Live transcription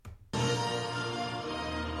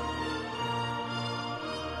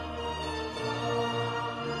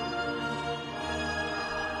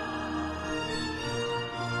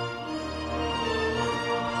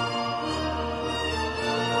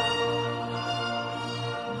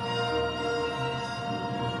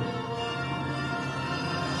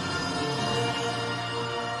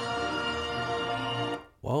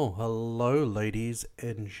Hello, ladies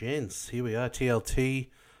and gents. Here we are, TLT,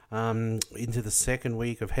 into the second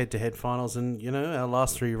week of head-to-head finals, and our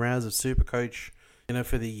last 3 rounds of Supercoach,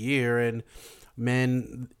 for the year. And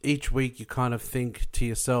man, each week you kind of think to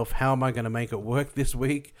yourself, how am I going to make it work this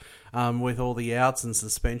week, with all the outs and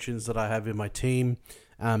suspensions that I have in my team?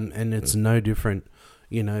 And it's no different.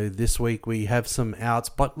 This week we have some outs,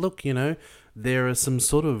 but look, there are some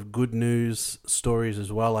sort of good news stories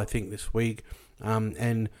as well, I think, this week.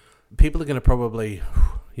 And people are going to probably,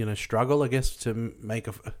 struggle, I guess, to make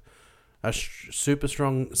a super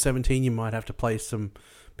strong 17. You might have to play some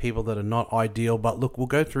people that are not ideal. But look, we'll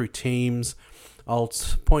go through teams. I'll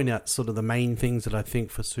point out sort of the main things that I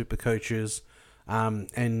think for super coaches. And,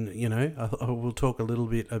 I will talk a little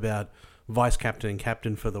bit about vice captain and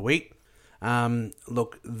captain for the week.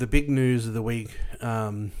 Look, the big news of the week,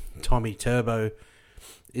 Tommy Turbo.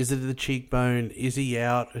 Is it the cheekbone? Is he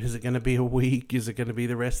out? Is it going to be a week? Is it going to be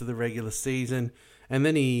the rest of the regular season? And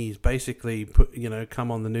then he's basically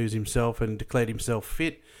come on the news himself and declared himself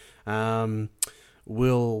fit.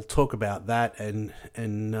 We'll talk about that and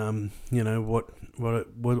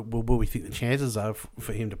what we think the chances are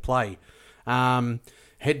for him to play.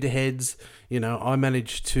 Head-to-heads, I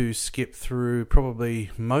managed to skip through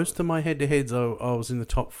probably most of my head-to-heads. I was in the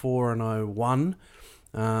top 4 and I won.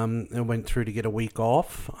 And went through to get a week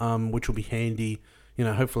off, which will be handy.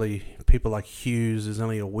 Hopefully people like Hughes is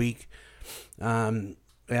only a week out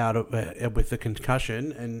with the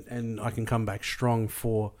concussion, and I can come back strong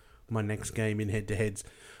for my next game in head-to-heads.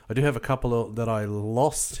 I do have a couple that I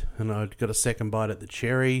lost, and I got a second bite at the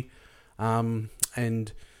cherry, and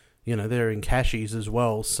they're in cashies as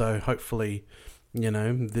well. So hopefully,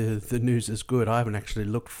 the news is good. I haven't actually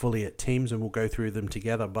looked fully at teams, and we'll go through them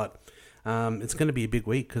together, but. It's going to be a big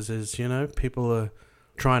week because there's, people are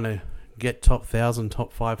trying to get top 1,000,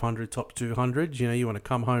 top 500, top 200. You want to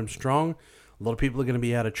come home strong. A lot of people are going to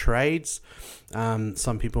be out of trades.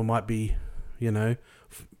 Some people might be,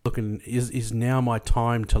 looking, is now my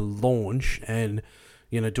time to launch? And,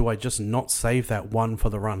 do I just not save that one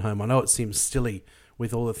for the run home? I know it seems silly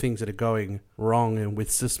with all the things that are going wrong and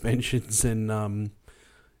with suspensions and,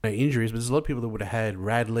 injuries, but there's a lot of people that would have had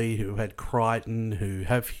Radley, who had Crichton, who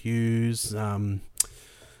have Hughes, and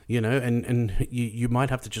you might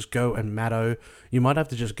have to just go and Matto. You might have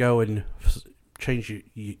to just go and change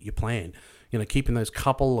your plan. Keeping those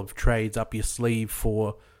couple of trades up your sleeve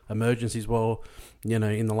for emergencies. Well,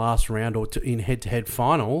 in the last round or in head-to-head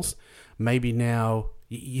finals, maybe now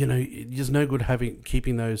there's no good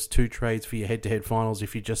keeping those 2 trades for your head-to-head finals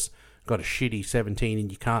if you just got a shitty 17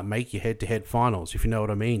 and you can't make your head-to-head finals, if you know what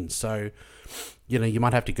I mean. So, you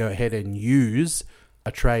might have to go ahead and use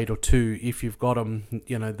a trade or 2 if you've got them,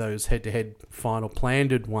 those head-to-head final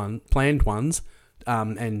planned ones,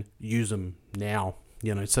 and use them now,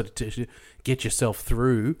 so to get yourself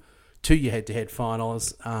through to your head-to-head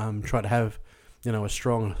finals. Try to have, a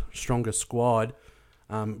stronger squad,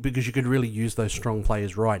 because you could really use those strong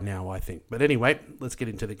players right now, I think. But anyway, let's get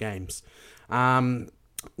into the games.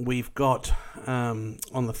 We've got, on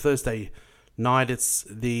the Thursday night, it's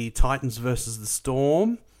the Titans versus the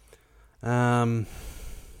Storm.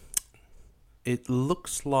 It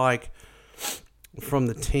looks like from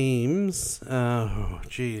the teams...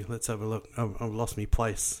 let's have a look. I've lost my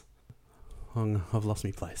place. I've lost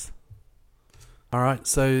my place. All right,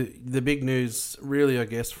 so the big news, really, I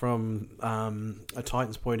guess, from a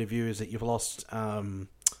Titans point of view is that you've lost...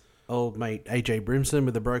 old mate AJ Brimson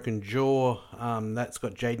with a broken jaw. That's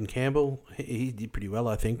got Jaden Campbell. He did pretty well,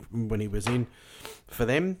 I think, when he was in for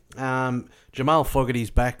them. Jamal Fogarty's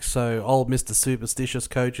back, so old Mr. Superstitious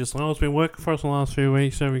coach is, it's been working for us the last few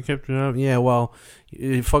weeks, so we kept it up. Yeah, well,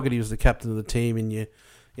 Fogarty was the captain of the team, and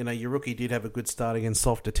your rookie did have a good start against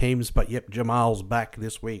softer teams, but yep, Jamal's back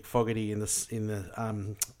this week. Fogarty in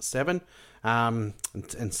the 7, and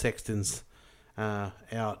Sexton's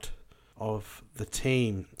out of the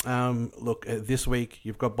team. Look, this week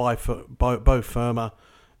you've got Bo Firma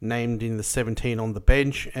named in the 17 on the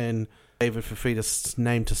bench, and David Fafita's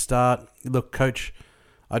named to start. Look, coach,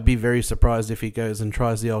 I'd be very surprised if he goes and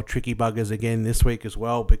tries the old tricky buggers again this week as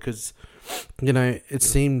well, because it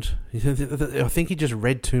seemed, I think he just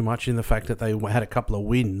read too much in the fact that they had a couple of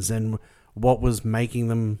wins, and what was making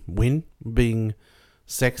them win being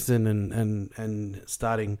Sexton and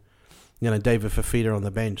starting David Fafita on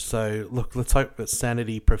the bench. So, look, let's hope that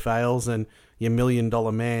sanity prevails and your $1 million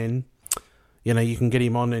man, you can get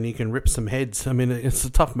him on and he can rip some heads. I mean, it's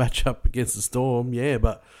a tough matchup against the Storm, yeah,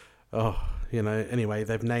 but, anyway,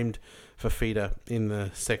 they've named Fafita in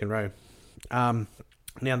the second row. Now,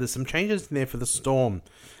 there's some changes in there for the Storm.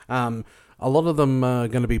 a lot of them are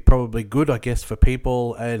going to be probably good, I guess, for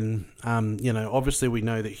people. And, obviously we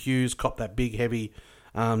know that Hughes copped that big, heavy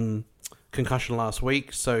concussion last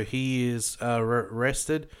week, so he is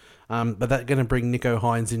rested. But that's going to bring Nico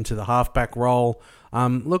Hines into the halfback role.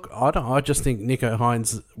 Look, I just think Nico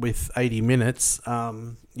Hines with 80 minutes,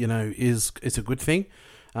 is a good thing.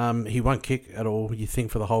 He won't kick at all, you think,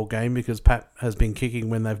 for the whole game, because Pat has been kicking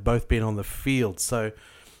when they've both been on the field. So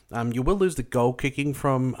you will lose the goal kicking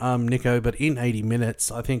from Nico, but in 80 minutes,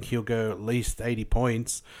 I think he'll go at least 80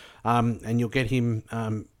 points, and you'll get him,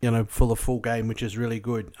 for the full game, which is really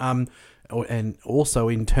good. And also,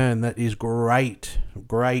 in turn, that is great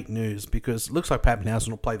news, because it looks like Pappenhausen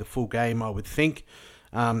will play the full game, I would think,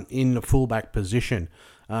 in the fullback position.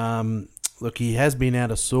 Look, he has been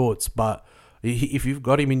out of sorts, but if you've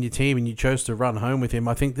got him in your team and you chose to run home with him,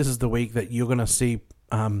 I think this is the week that you're going to see.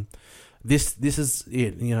 This is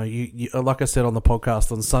it. You like I said on the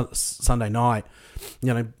podcast on Sunday night.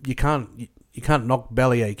 You can't knock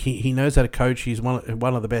Bellyache. He knows how to coach. He's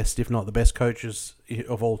one of the best, if not the best, coaches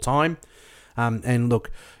of all time. And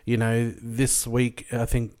look, this week I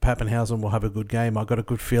think Pappenhausen will have a good game. I got a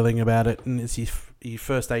good feeling about it, and it's his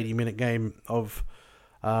first 80-minute game of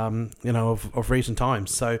recent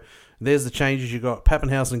times. So there's the changes. You've got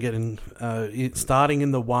Pappenhausen getting starting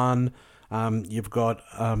in the 1. You've got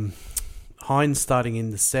Hines starting in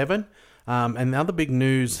the 7. And the other big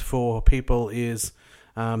news for people is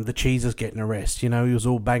the Cheese is getting a rest. He was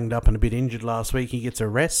all banged up and a bit injured last week. He gets a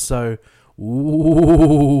rest. So,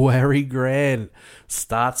 Harry Grant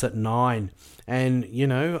starts at 9. And,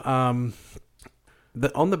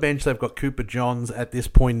 on the bench they've got Cooper Johns at this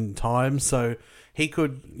point in time. So he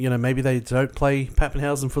could, maybe they don't play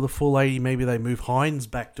Pappenhausen for the full 80. Maybe they move Hines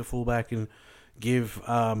back to fullback and give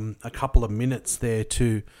a couple of minutes there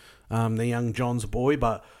to the young Johns boy.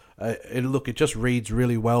 But it just reads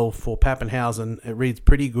really well for Pappenhausen. It reads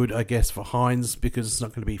pretty good, I guess, for Hines, because it's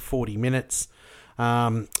not going to be 40 minutes.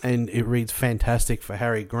 And it reads fantastic for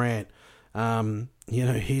Harry Grant.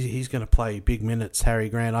 He's going to play big minutes, Harry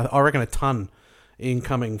Grant. I reckon a ton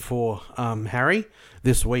incoming for Harry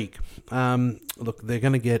this week. Look, they're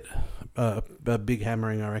going to get a big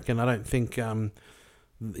hammering, I reckon. I don't think,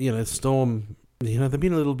 Storm, they've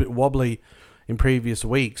been a little bit wobbly in previous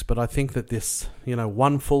weeks, but I think that this,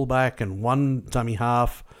 one fullback and one dummy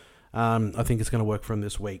half, I think it's going to work for them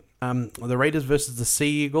this week. The Raiders versus the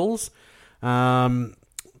Sea Eagles.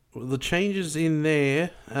 The changes in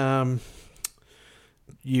there,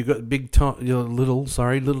 you got little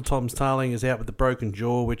Tom Starling is out with the broken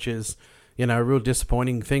jaw, which is, a real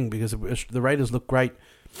disappointing thing, because the Raiders look great,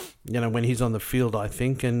 when he's on the field, I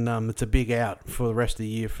think, and it's a big out for the rest of the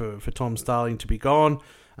year for Tom Starling to be gone,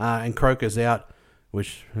 and Croker's out,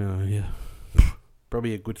 which,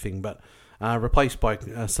 probably a good thing, but replaced by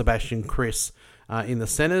Sebastian Chris in the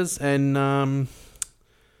centres, and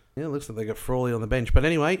it looks like they got Frawley on the bench. But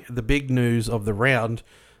anyway, the big news of the round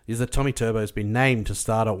is that Tommy Turbo's been named to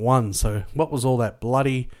start at 1. So what was all that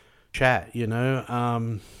bloody chat,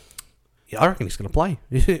 I reckon he's going to play.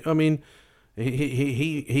 I mean,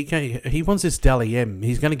 he wants this Dally M.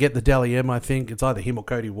 He's going to get the Dally M, I think. It's either him or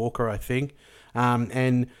Cody Walker, I think.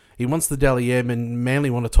 And he wants the Dally M, and Manly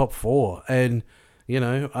want a top 4. And,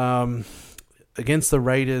 against the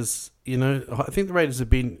Raiders, I think the Raiders have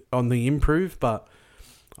been on the improve, but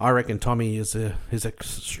I reckon Tommy is a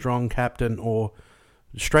strong captain, or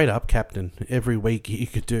straight up captain every week you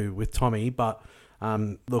could do with Tommy. But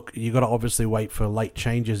look, you got to obviously wait for late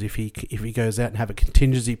changes if he goes out and have a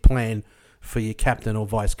contingency plan for your captain or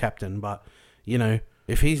vice captain. But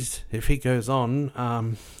if he goes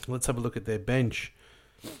on, let's have a look at their bench.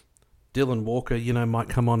 Dylan Walker, might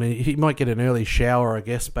come on. He might get an early shower, I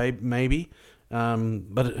guess, maybe. But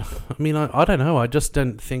I mean, I don't know. I just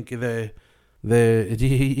don't think he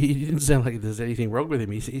didn't sound like there's anything wrong with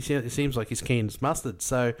him. It seems like he's keen as mustard.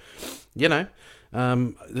 So,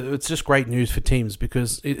 it's just great news for teams,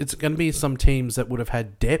 because it's going to be some teams that would have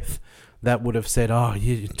had depth that would have said,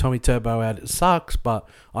 Tommy Turbo out, it sucks, but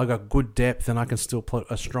I got good depth and I can still put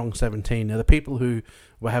a strong 17. Now, the people who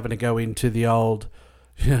were having to go into the old,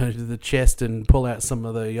 the chest and pull out some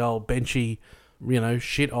of the old benchy,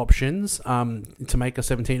 shit options to make a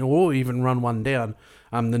 17, or even run one down,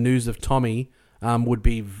 the news of Tommy would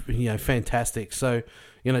be, fantastic. So,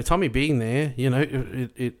 Tommy being there,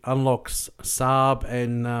 it unlocks Saab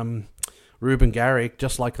and Ruben Garrick,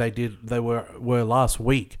 just like they were last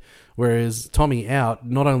week. Whereas Tommy out,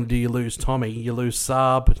 not only do you lose Tommy, you lose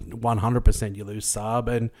Saab, 100% you lose Saab,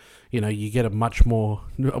 and, you get a much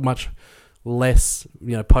less,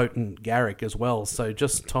 potent Garrick as well. So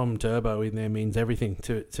just Tom Turbo in there means everything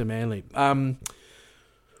to Manly.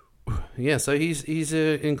 Yeah, so he's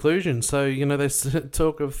an inclusion. So, there's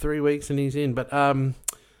talk of 3 weeks and he's in. But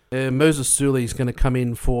Moses Suli's going to come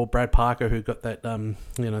in for Brad Parker, who got that,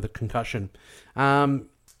 the concussion. I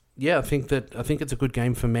think it's a good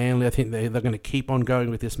game for Manly. I think they're going to keep on going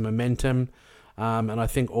with this momentum. And I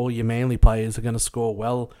think all your Manly players are going to score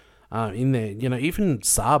well in there. Even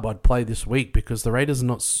Saab I'd play this week because the Raiders are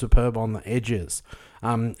not superb on the edges.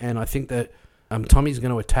 And I think that Tommy's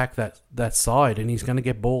going to attack that side and he's going to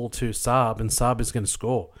get ball to Saab and Saab is going to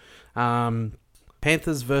score.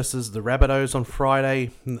 Panthers versus the Rabbitohs on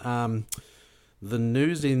Friday. The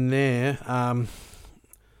news in there,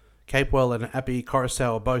 Capewell and Api Coruscant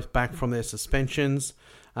are both back from their suspensions.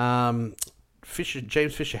 James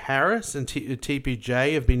Fisher-Harris and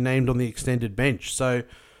TPJ have been named on the extended bench. So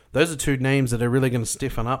those are two names that are really going to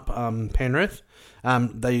stiffen up Penrith.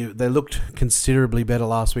 They looked considerably better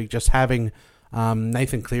last week, just having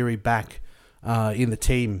Nathan Cleary back in the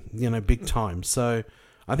team, big time. So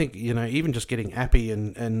I think, even just getting Api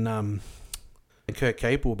and Kurt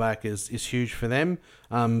Capewell back is huge for them.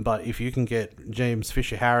 But if you can get James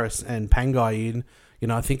Fisher-Harris and Pangai in,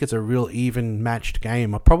 I think it's a real even matched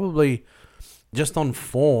game. I probably, just on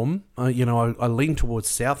form, I lean towards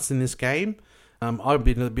Souths in this game. I've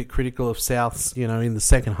been a bit critical of Souths, in the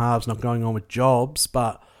second halves, not going on with jobs,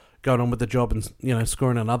 but going on with the job and,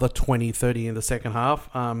 scoring another 20, 30 in the second half.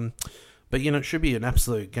 But, it should be an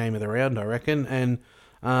absolute game of the round, I reckon. And,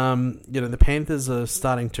 the Panthers are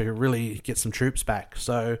starting to really get some troops back.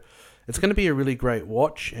 So it's going to be a really great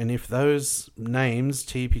watch. And if those names,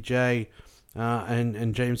 TPJ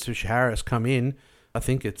and James Fisher-Harris, come in, I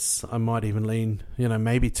think I might even lean,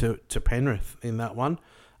 maybe to Penrith in that one.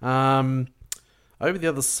 Over the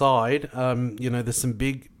other side, there's some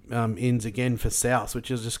big ins again for South,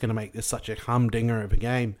 which is just going to make this such a humdinger of a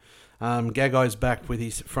game. Gagai's back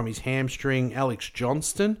from his hamstring. Alex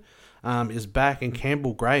Johnston is back, and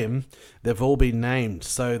Campbell Graham. They've all been named,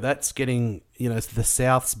 so that's getting the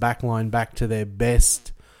South's backline back to their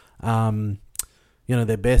best, their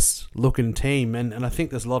best looking team. And I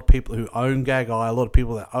think there's a lot of people who own Gagai, a lot of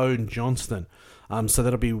people that own Johnston. So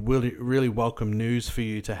that'll be really, really welcome news for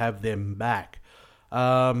you to have them back.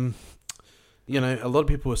 A lot of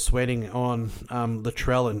people were sweating on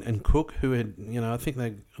Latrell and Cook, who had, I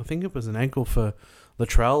think it was an ankle for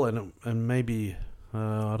Latrell, and maybe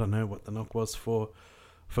I don't know what the knock was for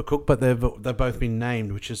Cook, but they've both been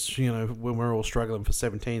named, which is when we're all struggling for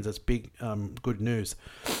 17s, that's big good news.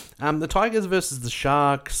 The Tigers versus the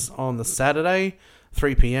Sharks on the Saturday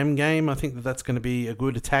 3 p.m. game. I think that's going to be a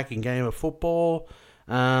good attacking game of football.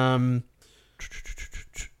 You've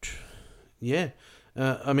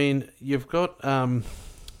got, I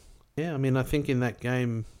think in that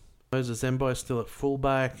game, Moses Mbai is still at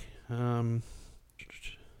fullback.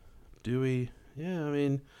 Dewey,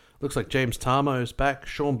 looks like James Tarmo's back.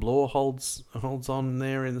 Sean Bloor holds on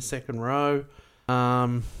there in the second row.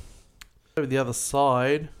 Over the other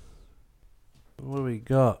side, what do we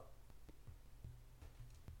got?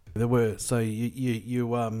 There were, so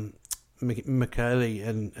McKaylee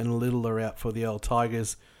and Little are out for the old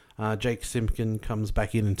Tigers. Jake Simpkin comes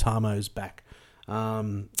back in and Tarmo's back.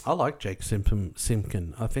 I like Jake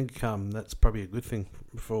Simpkin. I think that's probably a good thing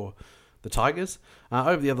for the Tigers.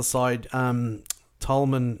 Over the other side,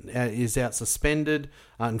 Tolman is out suspended,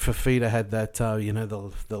 and Fafita had that,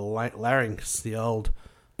 the larynx, the old,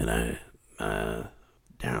 Darren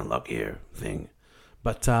Lockyer thing.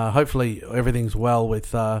 But hopefully everything's well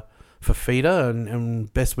with Fafita,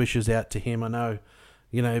 and best wishes out to him. I know,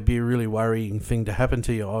 it'd be a really worrying thing to happen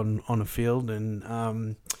to you on a field,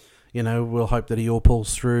 and, we'll hope that he all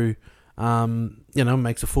pulls through,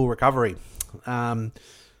 makes a full recovery.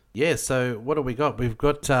 So what do we got? We've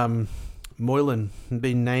got Moylan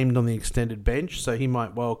being named on the extended bench, so he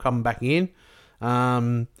might well come back in.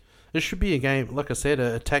 This should be a game, like I said,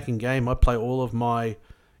 an attacking game. I play all of my,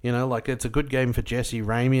 it's a good game for Jesse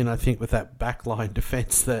Ramey, and I think with that backline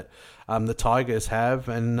defence that the Tigers have,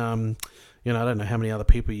 and I don't know how many other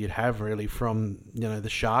people you'd have really from, the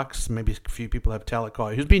Sharks. Maybe a few people have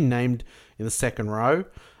Talakai, who's been named in the second row.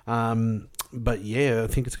 But yeah, I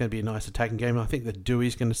think it's going to be a nice attacking game. I think that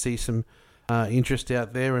Dewey's going to see some interest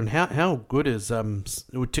out there. And how good is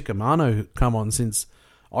Tikamano come on since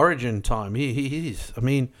Origin time? He is.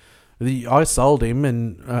 I sold him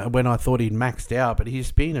and when I thought he'd maxed out, but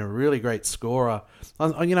he's been a really great scorer.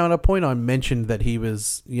 At a point I mentioned that he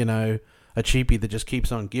was, a cheapie that just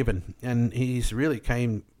keeps on giving, and he's really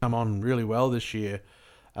come on really well this year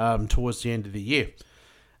towards the end of the year.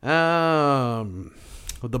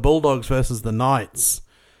 The Bulldogs versus the Knights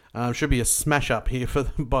should be a smash up here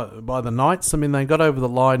by the Knights. They got over the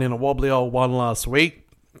line in a wobbly old one last week.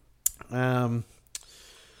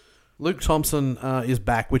 Luke Thompson is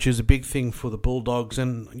back, which is a big thing for the Bulldogs.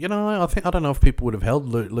 And, I don't know if people would have held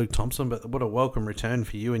Luke Thompson, but what a welcome return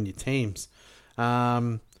for you and your teams.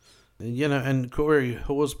 And Corey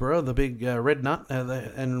Horsburgh, the big red nut,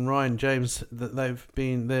 and Ryan James,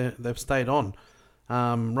 they've stayed on.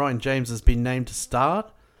 Ryan James has been named to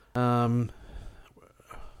start. And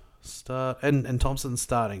Thompson's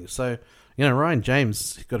starting. So, Ryan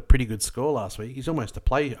James got a pretty good score last week. He's almost a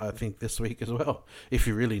play, I think, this week as well, if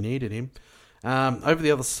you really needed him. Over the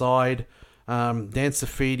other side, Dan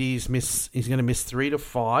Safidi's he's going to miss 3 to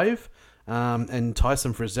 5, and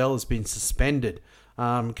Tyson Frizzell has been suspended.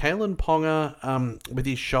 Kalen Ponga with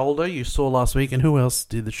his shoulder, you saw last week, and who else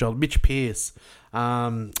did the shoulder? Mitch Pearce.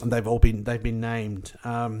 And they've been named.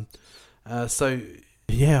 Hopefully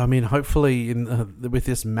with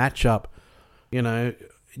this matchup,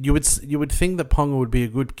 you would think that Ponga would be a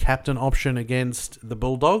good captain option against the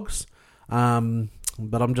Bulldogs, but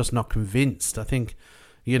I'm just not convinced. I think,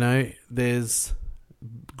 there's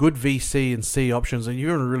good VC and C options, and you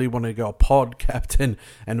don't really want to go a pod captain,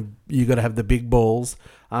 and you got to have the big balls.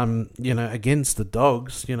 Against the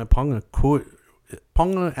Dogs,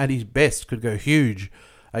 Ponga at his best could go huge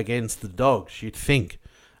against the Dogs, you'd think.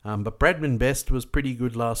 But Bradman Best was pretty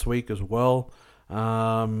good last week as well.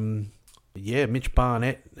 Mitch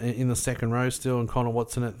Barnett in the second row still, and Connor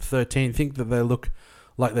Watson at 13. I think that they look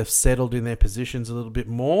like they've settled in their positions a little bit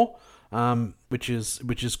more, which is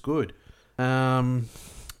good. On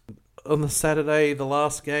the Saturday, the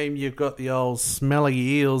last game, you've got the old smelly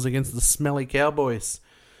Eels against the smelly Cowboys.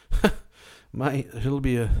 Mate, it'll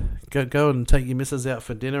be go and take your missus out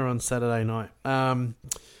for dinner on Saturday night.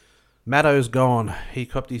 Matto's gone. He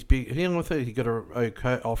copped his big. I thought he got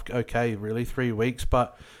okay, really 3 weeks,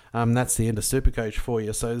 but that's the end of Supercoach for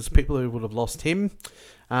you. So there's people who would have lost him,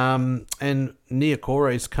 and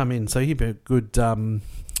Niakore's come in, so he'd be a good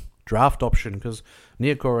draft option because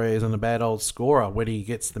Niakore isn't a bad old scorer when he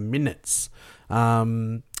gets the minutes.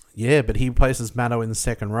 But he places Matto in the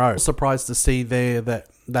second row. Surprised to see there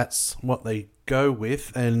that's what they go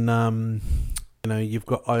with, and you've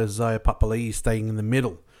got Isaiah Papali'i staying in the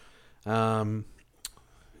middle.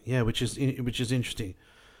 Which is interesting.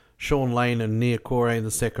 Sean Lane and Niakore in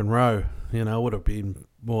the second row. I would have been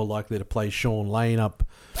more likely to play Sean Lane up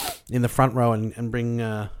in the front row and bring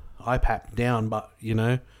IPAP down, but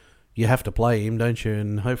you have to play him, don't you?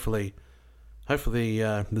 And hopefully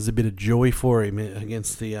there's a bit of joy for him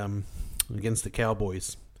against the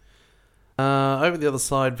Cowboys. Over the other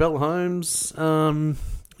side, Val Holmes.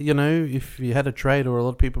 If you had a trade, or a lot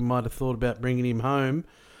of people might have thought about bringing him home.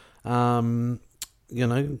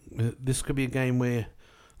 This could be a game where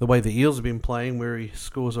the way the Eels have been playing, where he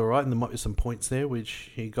scores all right, and there might be some points there, which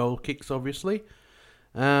he goal kicks, obviously.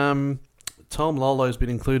 Tom Lolo's been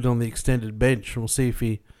included on the extended bench. We'll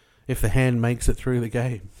see if the hand makes it through the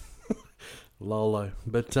game. Lolo.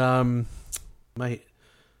 But, mate,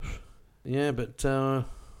 there's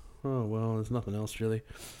nothing else, really.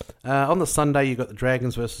 On the Sunday, you got the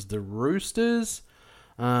Dragons versus the Roosters.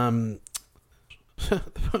 What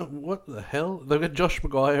the hell? They've got Josh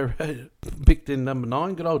Maguire picked in number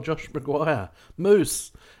 9. Good old Josh Maguire.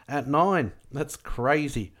 Moose at 9. That's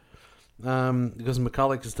crazy. Because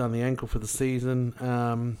McCulloch has done the ankle for the season.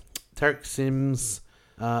 Tarek Sims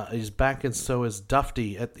is back, and so is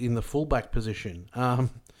Dufty in the fullback position.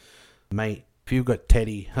 Mate, if you've got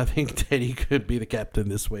Teddy, I think Teddy could be the captain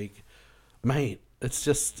this week. Mate, it's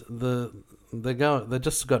just they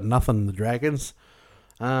just got nothing, the Dragons.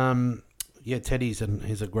 Teddy's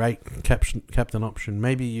he's a great captain option.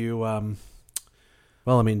 Maybe you,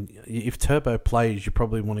 if Turbo plays, you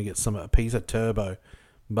probably want to get a piece of Turbo,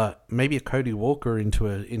 but maybe a Cody Walker into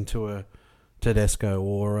a Tedesco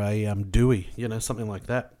or a Dewey, something like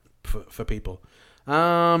that for people.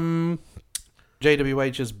 JWH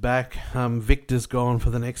is back. Victor's gone for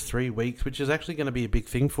the next 3 weeks, which is actually going to be a big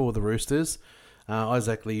thing for the Roosters.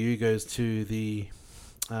 Isaac Liu goes to the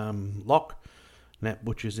lock. Nat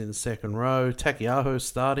Butcher's in the second row. Takiaho's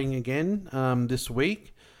starting again this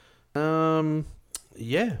week. I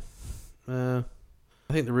think the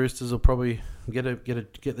Roosters will probably get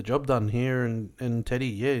the job done here, and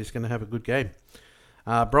Teddy, he's going to have a good game.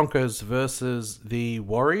 Broncos versus the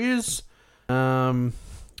Warriors. Anthony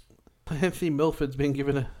Milford's been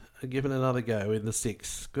given another go in the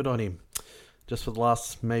 6. Good on him. Just for the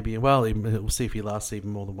last we'll see if he lasts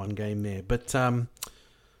even more than one game there. But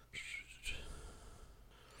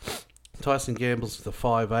Tyson Gamble's the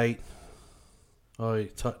 5'8".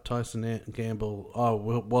 Tyson Gamble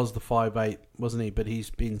was the 5'8", wasn't he? But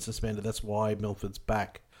he's been suspended. That's why Milford's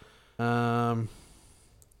back. Nothing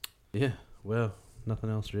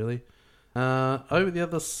else really. Over the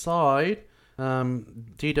other side,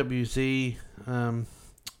 DWZ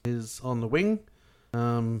is on the wing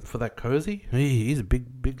for that Cozy. He's a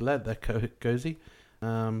big lad, that Cozy.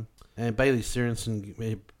 And Bailey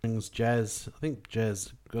Sirensen brings Jazz. I think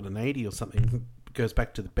Jazz got an 80 or something. Goes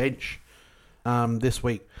back to the bench this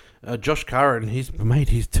week. Josh Curran, he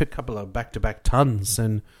took a couple of back-to-back tons,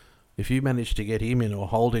 and if you manage to get him in or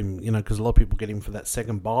hold him, because a lot of people get him for that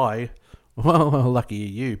second bye, well, lucky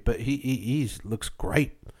you. But he looks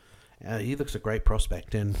great. He looks a great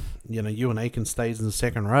prospect, and Ewan Aiken stays in the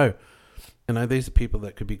second row. These are people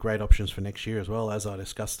that could be great options for next year as well, as I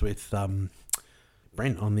discussed with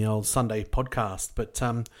Brent on the old Sunday podcast. But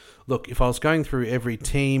look, if I was going through every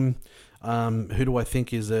team, who do I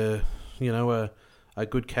think is a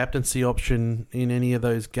good captaincy option in any of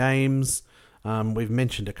those games? We've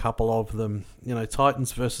mentioned a couple of them.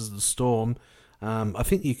 Titans versus the Storm. I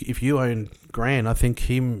think if you own Grant, I think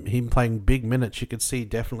him playing big minutes, you could see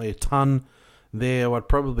definitely a ton there. I'd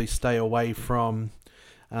probably stay away from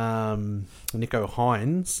Nico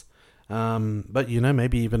Hines. But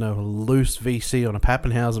maybe even a loose VC on a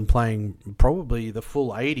Pappenhausen playing probably the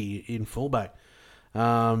full 80 in fullback.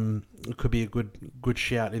 It could be a good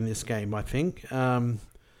shout in this game, I think.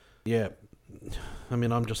 Yeah.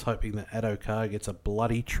 I'm just hoping that Addo-Carr gets a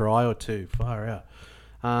bloody try or two. Far out.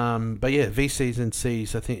 But yeah, VCs and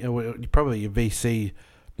Cs, I think probably a VC,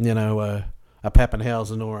 a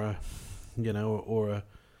Pappenhausen or a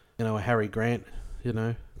Harry Grant,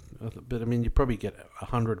 But you probably get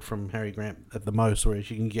 100 from Harry Grant at the most,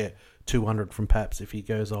 whereas you can get 200 from Paps if he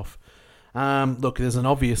goes off. Look, there's an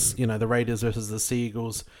obvious, the Raiders versus the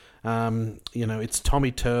Seagulls. It's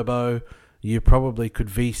Tommy Turbo. You probably could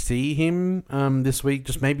VC him this week,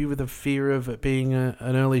 just maybe with a fear of it being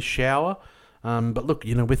an early shower. But look,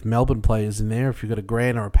 with Melbourne players in there, if you've got a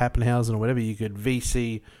Grant or a Pappenhausen or whatever, you could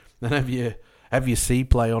VC and have your C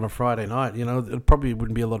play on a Friday night. It probably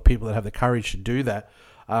wouldn't be a lot of people that have the courage to do that.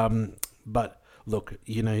 But look,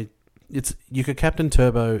 you could captain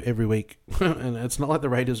Turbo every week, and it's not like the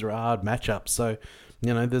Raiders are a hard matchup. So,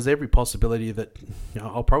 there's every possibility that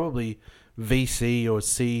I'll probably VC or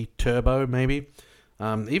C Turbo maybe.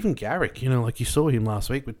 Even Garrick, like you saw him last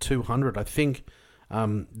week with 200. I think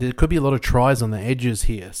there could be a lot of tries on the edges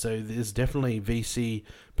here. So there's definitely VC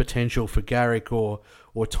potential for Garrick or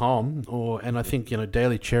Tom, and I think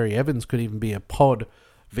Daly Cherry Evans could even be a pod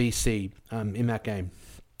VC in that game.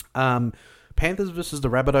 Panthers versus the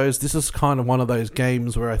Rabbitohs. This is kind of one of those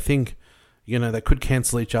games where I think, they could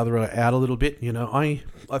cancel each other out a little bit. I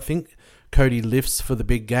think Cody lifts for the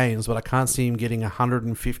big games, but I can't see him getting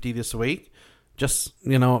 150 this week. Just,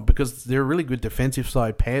 because they're a really good defensive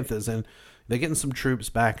side, Panthers, and they're getting some troops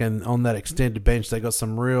back, and on that extended bench, they got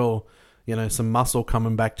some real, some muscle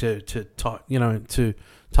coming back to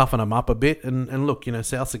toughen them up a bit. And look,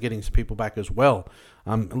 Souths are getting some people back as well.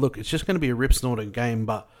 Look, it's just going to be a rip-snorted game,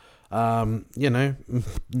 but,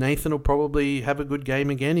 Nathan will probably have a good game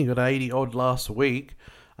again. He got 80-odd last week,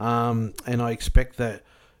 and I expect that,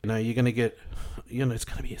 you're going to get, it's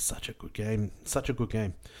going to be such a good game.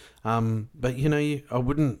 But, I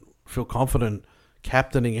wouldn't feel confident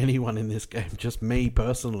captaining anyone in this game, just me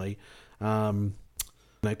personally.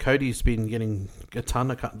 Cody's been getting a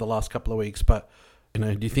ton the last couple of weeks, but,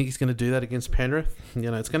 do you think he's going to do that against Penrith?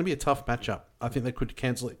 It's going to be a tough matchup. I think they could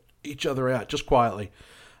cancel each other out just quietly.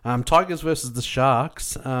 Tigers versus the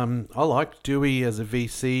Sharks. I like Dewey as a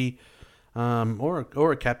VC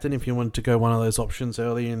or a captain if you wanted to go one of those options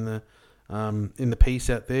early in the piece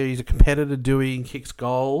out there. He's a competitor, Dewey, and kicks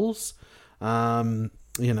goals. But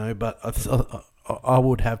I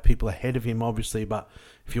would have people ahead of him, obviously. But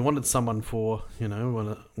if you wanted someone for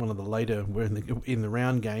one of the later in the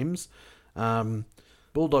round games,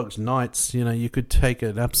 Bulldogs Knights, you could take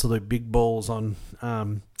an absolute big balls on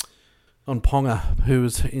Ponga, who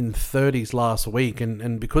was in 30s last week,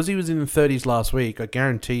 and because he was in the 30s last week, I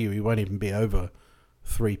guarantee you he won't even be over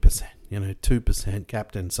 3%, 2%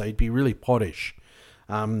 captain, so he'd be really pottish.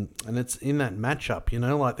 And it's in that matchup,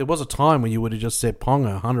 like there was a time where you would have just said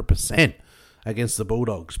Ponga 100% against the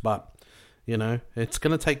Bulldogs, but it's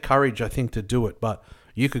going to take courage, I think, to do it. But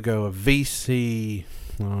you could go a VC,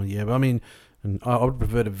 I would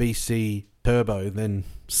prefer to VC Turbo than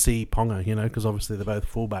C Ponga, because obviously they're both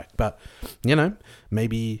fullback. But,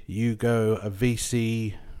 maybe you go a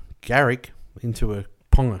VC Garrick into a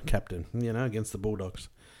Ponga captain, against the Bulldogs.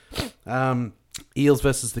 Eels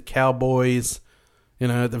versus the Cowboys.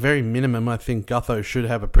 At the very minimum, I think Gutho should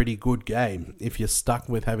have a pretty good game if you're stuck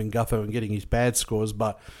with having Gutho and getting his bad scores.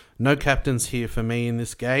 But no captains here for me in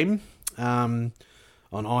this game on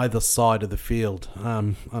either side of the field,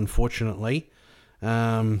 unfortunately.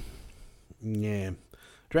 Yeah.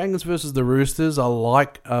 Dragons versus the Roosters. I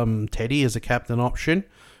like Teddy as a captain option.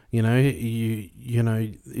 You know,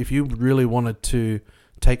 if you really wanted to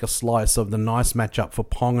take a slice of the nice matchup for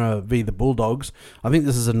Ponga v the Bulldogs, I think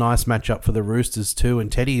this is a nice matchup for the Roosters too.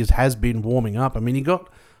 And Teddy has been warming up. I mean, he got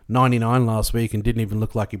 99 last week and didn't even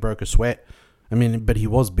look like he broke a sweat. I mean, but he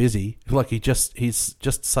was busy. Like he's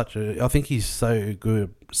just such a. I think he's so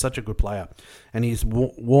good, such a good player, and he's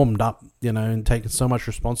warmed up, and taken so much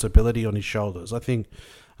responsibility on his shoulders. I think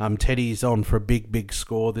Teddy's on for a big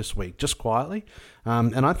score this week, just quietly.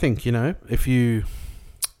 And I think if you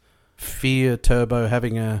fear Turbo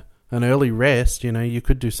having an early rest, you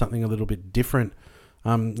could do something a little bit different.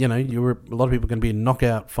 A lot of people are going to be in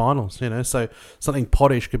knockout finals, so something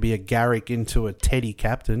pottish could be a Garrick into a Teddy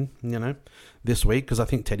captain, this week, because I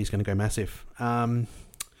think Teddy's going to go massive. The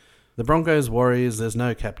Broncos Warriors, there's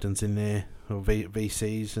no captains in there, or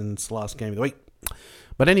VCs, and it's the last game of the week.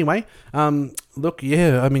 But anyway, good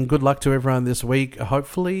luck to everyone this week.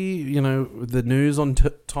 Hopefully, the news on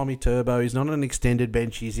Tommy Turbo, he's not on an extended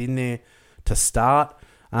bench, he's in there to start.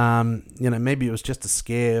 Maybe it was just a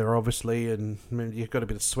scare, obviously, and maybe you've got a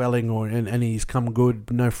bit of swelling, and he's come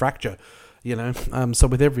good, no fracture. So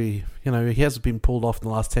with every, he has been pulled off in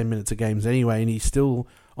the last 10 minutes of games anyway, and he's still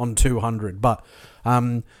on 200. But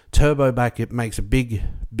Turbo back, it makes a big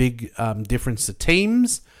difference to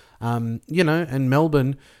teams. And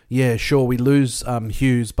Melbourne, yeah, sure, we lose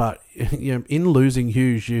Hughes, but in losing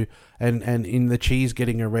Hughes, and in the Cheese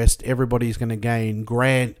getting a rest, everybody's going to gain.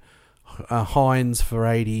 Grant, Hines for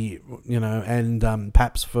 80, and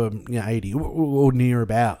Paps for 80 or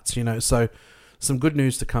nearabouts, so some good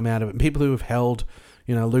news to come out of it. And people who have held,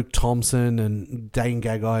 Luke Thompson and Dane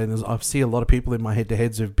Gagai, and I see a lot of people in my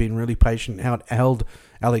head-to-heads who've been really patient, held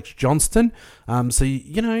Alex Johnston. So,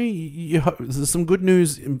 there's some good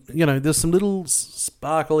news, there's some little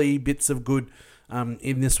sparkly bits of good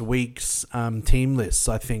in this week's team lists,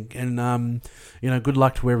 I think. And, good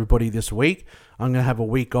luck to everybody this week. I'm going to have a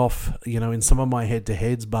week off, in some of my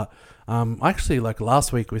head-to-heads, but actually, like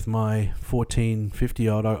last week with my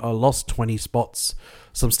 1450-odd, I lost 20 spots,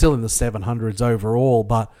 so I'm still in the 700s overall,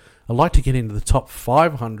 but I'd like to get into the top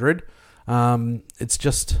 500. It's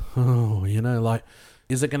just,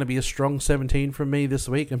 is it going to be a strong 17 from me this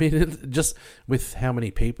week? I mean, just with how many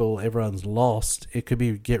people everyone's lost, it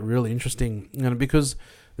could get really interesting, because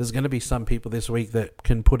there's going to be some people this week that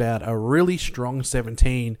can put out a really strong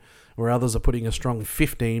 17, where others are putting a strong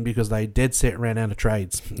 15 because they dead set ran out of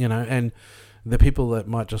trades, and the people that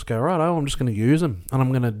might just go, right, I'm just going to use them, and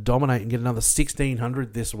I'm going to dominate and get another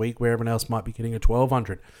 1,600 this week, where everyone else might be getting a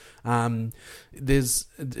 1,200.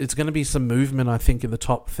 It's going to be some movement, I think, in the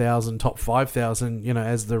top 1,000, top 5,000,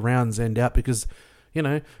 as the rounds end out, because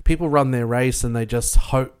people run their race and they just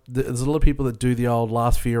hope. There's a lot of people that do the old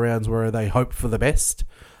last few rounds where they hope for the best,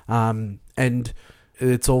 and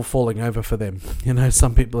it's all falling over for them.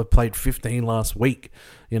 Some people have played 15 last week,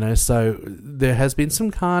 so there has been some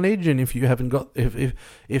carnage. And if you haven't got,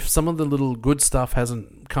 if some of the little good stuff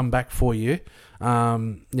hasn't come back for you,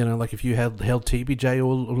 like if you held TBJ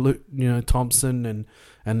or Thompson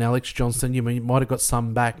and Alex Johnston, you might have got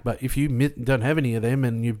some back. But if you don't have any of them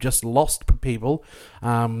and you've just lost people,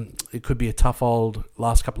 it could be a tough old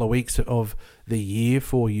last couple of weeks of the year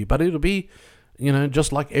for you. But it'll be,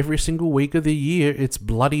 just like every single week of the year, it's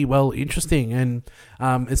bloody well interesting. And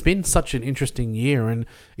it's been such an interesting year. And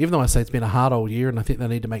even though I say it's been a hard old year, and I think they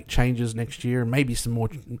need to make changes next year and maybe some more,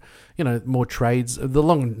 more trades, the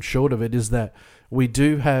long and short of it is that we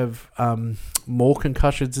do have more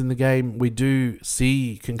concussions in the game. We do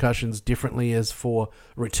see concussions differently as for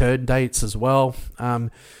return dates as well.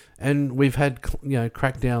 And we've had,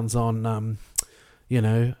 crackdowns on,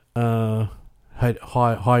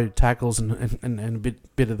 high tackles and a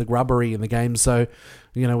bit of the grubbery in the game. So,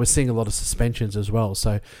 we're seeing a lot of suspensions as well.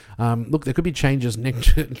 So, look, there could be changes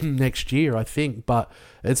next year, I think. But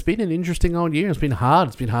it's been an interesting old year. It's been hard.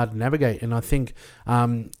 It's been hard to navigate. And I think,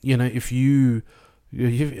 I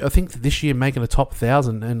think this year making a top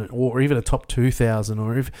 1,000 or even a top 2,000,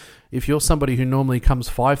 or if you're somebody who normally comes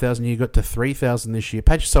 5,000, you got to 3,000 this year,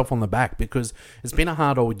 pat yourself on the back, because it's been a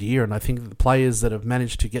hard old year. And I think the players that have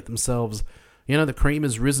managed to get themselves, the cream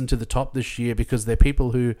has risen to the top this year because they're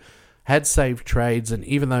people who had saved trades, and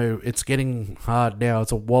even though it's getting hard now,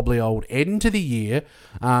 it's a wobbly old end to the year.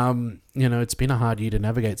 It's been a hard year to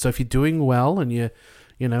navigate. So if you're doing well and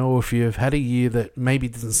or if you've had a year that maybe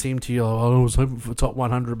doesn't seem to you, I was hoping for top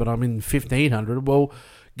 100, but I'm in 1,500, well,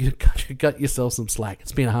 cut yourself some slack.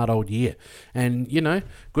 It's been a hard old year. And,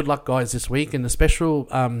 good luck, guys, this week. And a special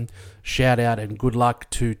shout out and good luck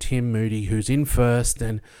to Tim Moody, who's in first.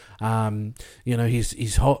 And,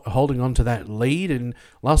 he's holding on to that lead. And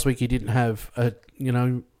last week he didn't have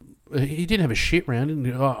he didn't have a shit round.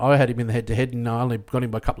 And I had him in the head-to-head, and I only got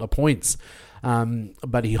him by a couple of points.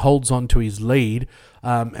 But he holds on to his lead.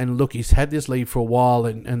 And look, he's had this lead for a while,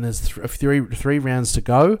 and there's three rounds to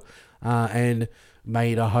go. And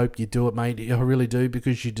mate, I hope you do it, mate. I really do,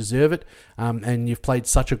 because you deserve it. And you've played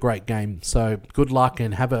such a great game. So good luck,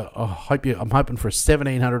 and I'm hoping for a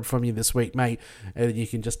 1700 from you this week, mate. And you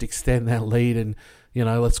can just extend that lead, and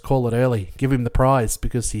let's call it early. Give him the prize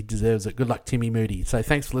because he deserves it. Good luck, Timmy Moody. So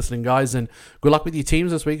thanks for listening, guys, and good luck with your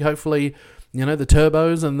teams this week. Hopefully, the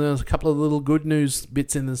turbos and there's a couple of little good news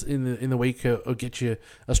bits in the week will get you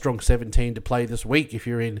a strong 17 to play this week if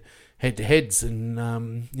you're in head-to-heads and,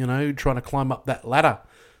 trying to climb up that ladder.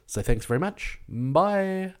 So thanks very much.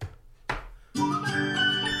 Bye.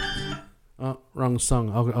 Oh, wrong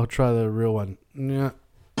song. I'll try the real one. Yeah.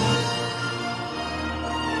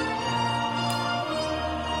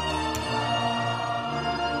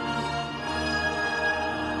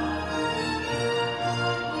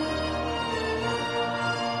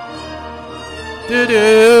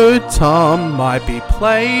 Tom might be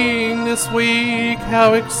playing this week.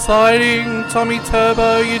 How exciting. Tommy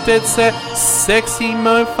Turbo, you dead set sexy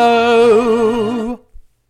mofo.